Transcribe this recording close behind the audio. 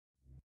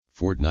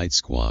Fortnite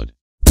Squad.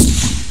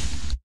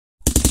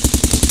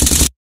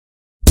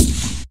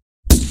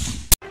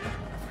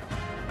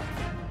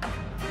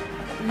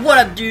 What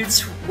up,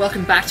 dudes?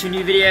 Welcome back to a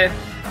new video.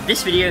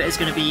 This video is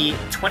going to be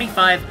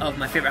 25 of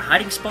my favorite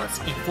hiding spots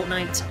in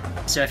Fortnite.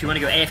 So if you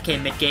want to go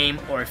AFK mid-game,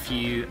 or if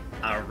you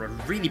are a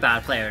really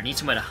bad player and need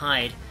somewhere to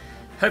hide,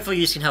 hopefully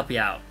these can help you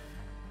out.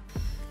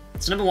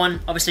 So number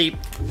one, obviously,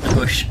 the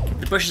bush.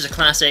 The bush is a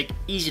classic,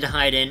 easy to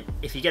hide in.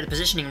 If you get the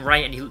positioning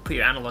right and you put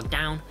your analog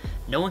down,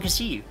 no one can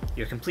see you.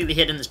 You're completely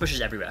hidden, there's bushes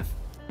everywhere.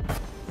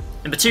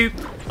 Number two,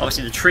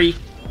 obviously the tree.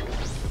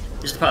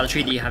 This is the part of the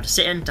tree that you have to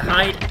sit in to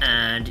hide,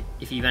 and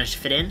if you manage to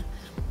fit in,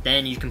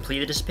 then you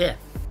completely disappear.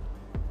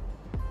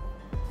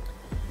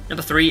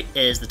 Number three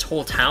is the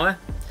tall tower.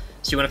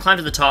 So you want to climb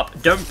to the top.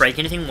 Don't break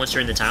anything once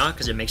you're in the tower,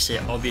 because it makes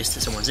it obvious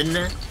that someone's in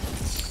there.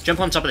 Jump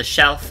on top of the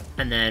shelf,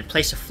 and then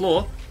place a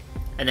floor,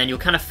 and then you'll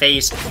kind of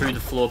phase through the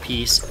floor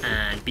piece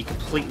and be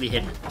completely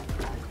hidden.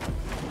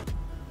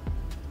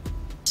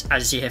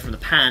 As you see here from the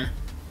pan,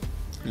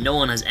 no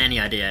one has any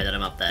idea that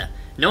I'm up there.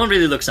 No one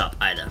really looks up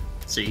either,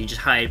 so you can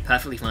just hide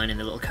perfectly fine in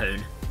the little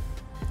cone.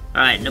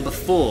 Alright, number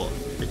four,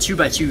 the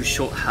 2x2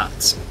 short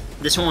huts.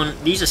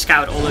 These are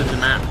scattered all over the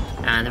map,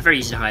 and they're very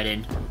easy to hide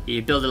in.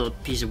 You build a little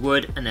piece of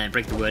wood, and then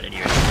break the wood, and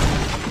you're in.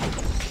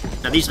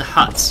 Now these are the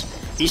huts.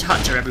 These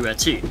huts are everywhere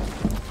too.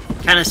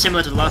 Kind of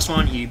similar to the last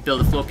one, you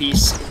build a floor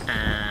piece,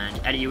 and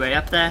edit your way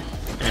up there,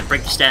 and then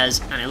break the stairs,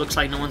 and it looks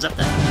like no one's up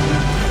there.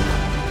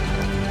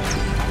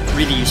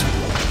 Really useful.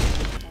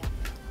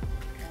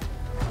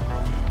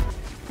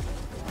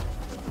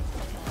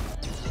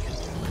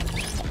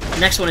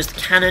 Next one is the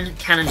cannon.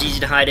 Cannon's easy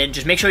to hide in.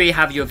 Just make sure you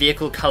have your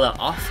vehicle color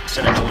off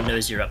so that no one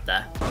knows you're up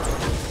there.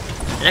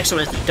 The next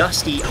one is the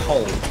dusty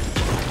hole.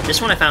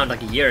 This one I found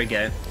like a year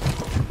ago.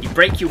 You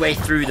break your way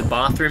through the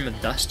bathroom of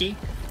Dusty,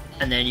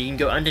 and then you can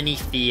go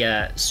underneath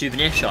the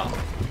souvenir shop.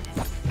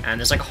 And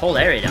there's like a whole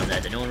area down there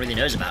that no one really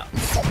knows about.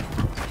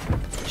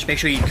 Just make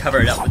sure you cover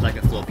it up with like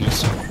a floor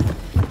piece.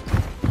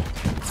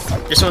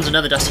 This one's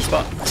another dusty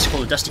spot. This is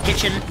called a dusty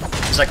kitchen.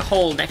 There's like a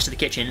hole next to the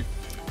kitchen.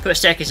 Put a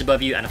staircase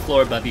above you and a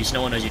floor above you so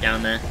no one knows you're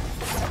down there.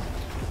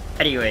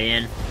 Edit your way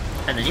in,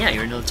 and then yeah,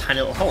 you're in a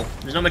tiny little hole.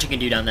 There's not much you can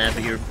do down there,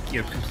 but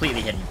you're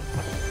completely hidden.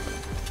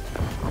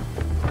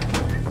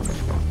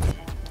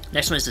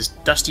 Next one is this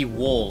dusty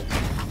wall.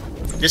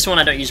 This one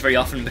I don't use very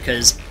often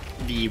because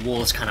the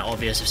wall is kind of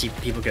obvious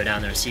if people go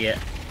down there and see it.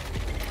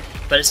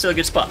 But it's still a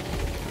good spot.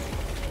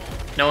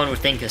 No one would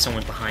think there's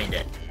someone behind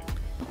it.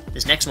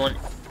 This next one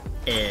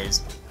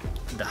is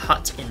the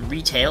hut in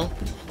retail.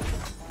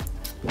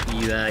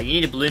 You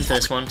need a balloon for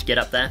this one to get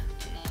up there.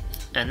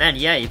 And then,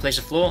 yeah, you place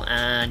a floor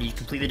and you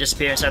completely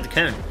disappear inside the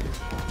cone.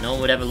 No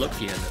one would ever look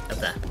for you up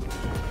there.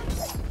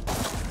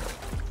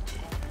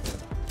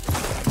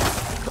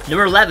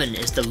 Number 11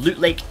 is the Loot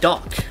Lake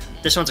Dock.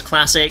 This one's a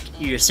classic.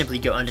 You just simply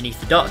go underneath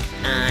the dock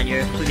and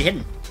you're completely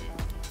hidden.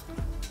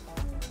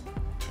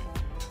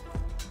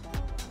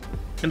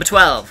 Number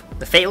 12,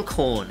 the Fatal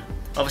Corn.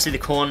 Obviously the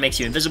corn makes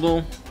you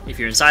invisible. If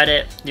you're inside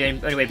it, the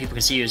only way people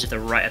can see you is if they're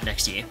right up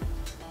next to you.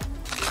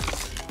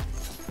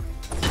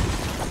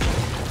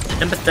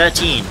 Number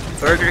 13,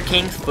 Burger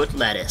King Foot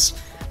Lettuce.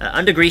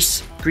 Under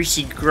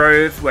Greasy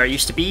Grove, where it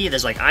used to be,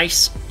 there's like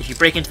ice. If you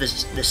break into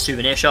this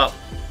souvenir shop,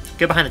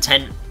 go behind the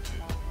tent,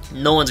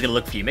 no one's gonna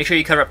look for you. Make sure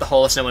you cover up the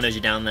hole so no one knows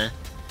you're down there.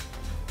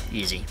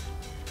 Easy.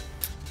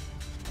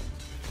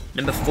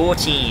 Number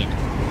 14,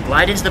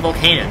 glide into the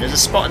volcano. There's a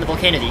spot in the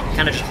volcano that you can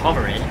kind of just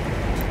hover in.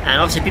 And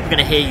obviously people are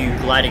going to hear you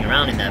gliding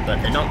around in there,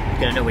 but they're not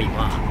going to know where you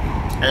are.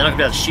 And they're not going to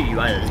be able to shoot you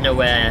either. There's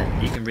nowhere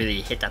you can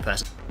really hit that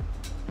person.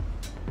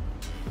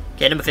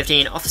 Okay, number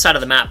 15, off the side of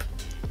the map.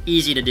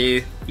 Easy to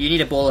do. You need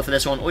a baller for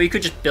this one, or you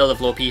could just build a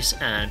floor piece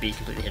and be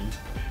completely hidden.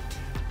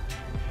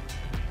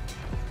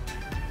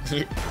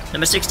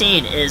 Number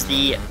 16 is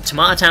the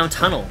Tomato Town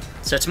Tunnel.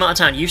 So Tomato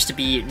Town used to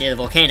be near the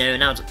volcano,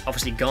 now it's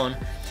obviously gone.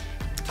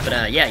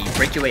 But yeah, you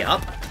break your way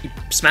up, you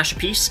smash a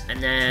piece,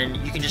 and then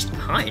you can just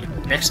hide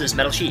next to this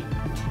metal sheet.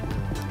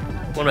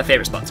 One of my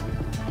favorite spots.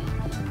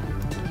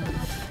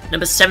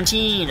 Number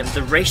 17,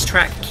 the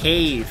Racetrack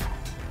Cave.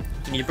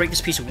 You need to break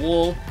this piece of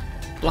wall,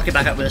 block it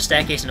back up with a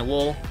staircase and a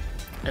wall,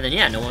 and then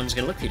yeah, no one's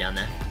going to look for you down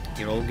there.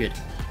 You're all good.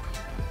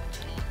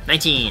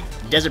 19,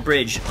 Desert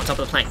Bridge on top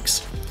of the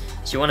planks.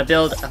 So you want to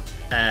build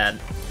a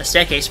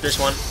staircase for this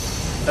one,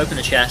 open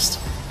the chest,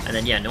 and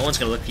then yeah, no one's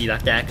going to look for you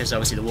back there because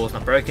obviously the wall's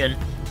not broken,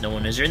 no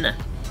one knows you're in there.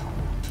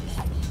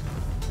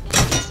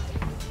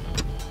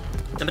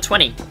 Number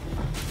 20,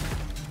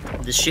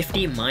 the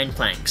Shifty Mine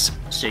Planks.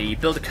 So you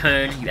build a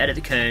cone, you edit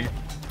the cone,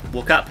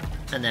 walk up,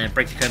 and then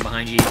break the cone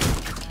behind you,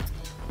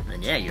 and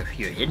then yeah, you're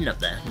hidden up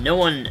there. No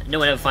one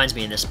ever finds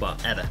me in this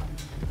spot, ever.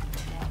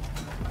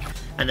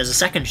 And there's a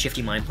second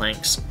Shifty Mine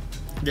Planks.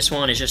 This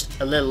one is just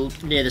a little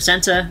near the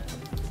center.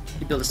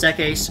 You build a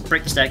staircase,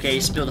 break the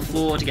staircase, build a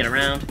floor to get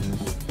around.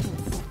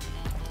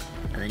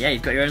 And then yeah,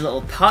 you've got your own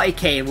little party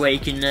cave where you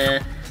can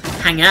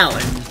hang out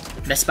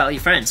and mess about with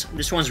your friends.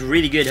 This one's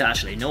really good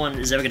actually. No one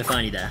is ever going to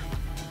find you there.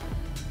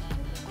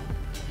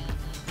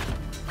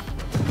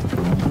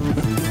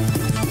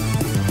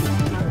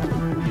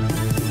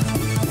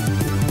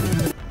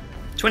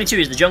 22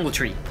 is the jungle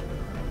tree.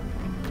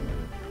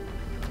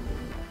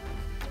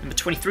 Number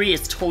 23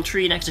 is the tall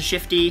tree next to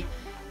Shifty.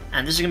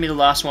 And this is going to be the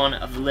last one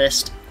of the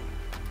list.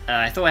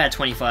 I thought I had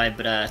 25,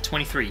 but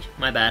 23.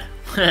 My bad.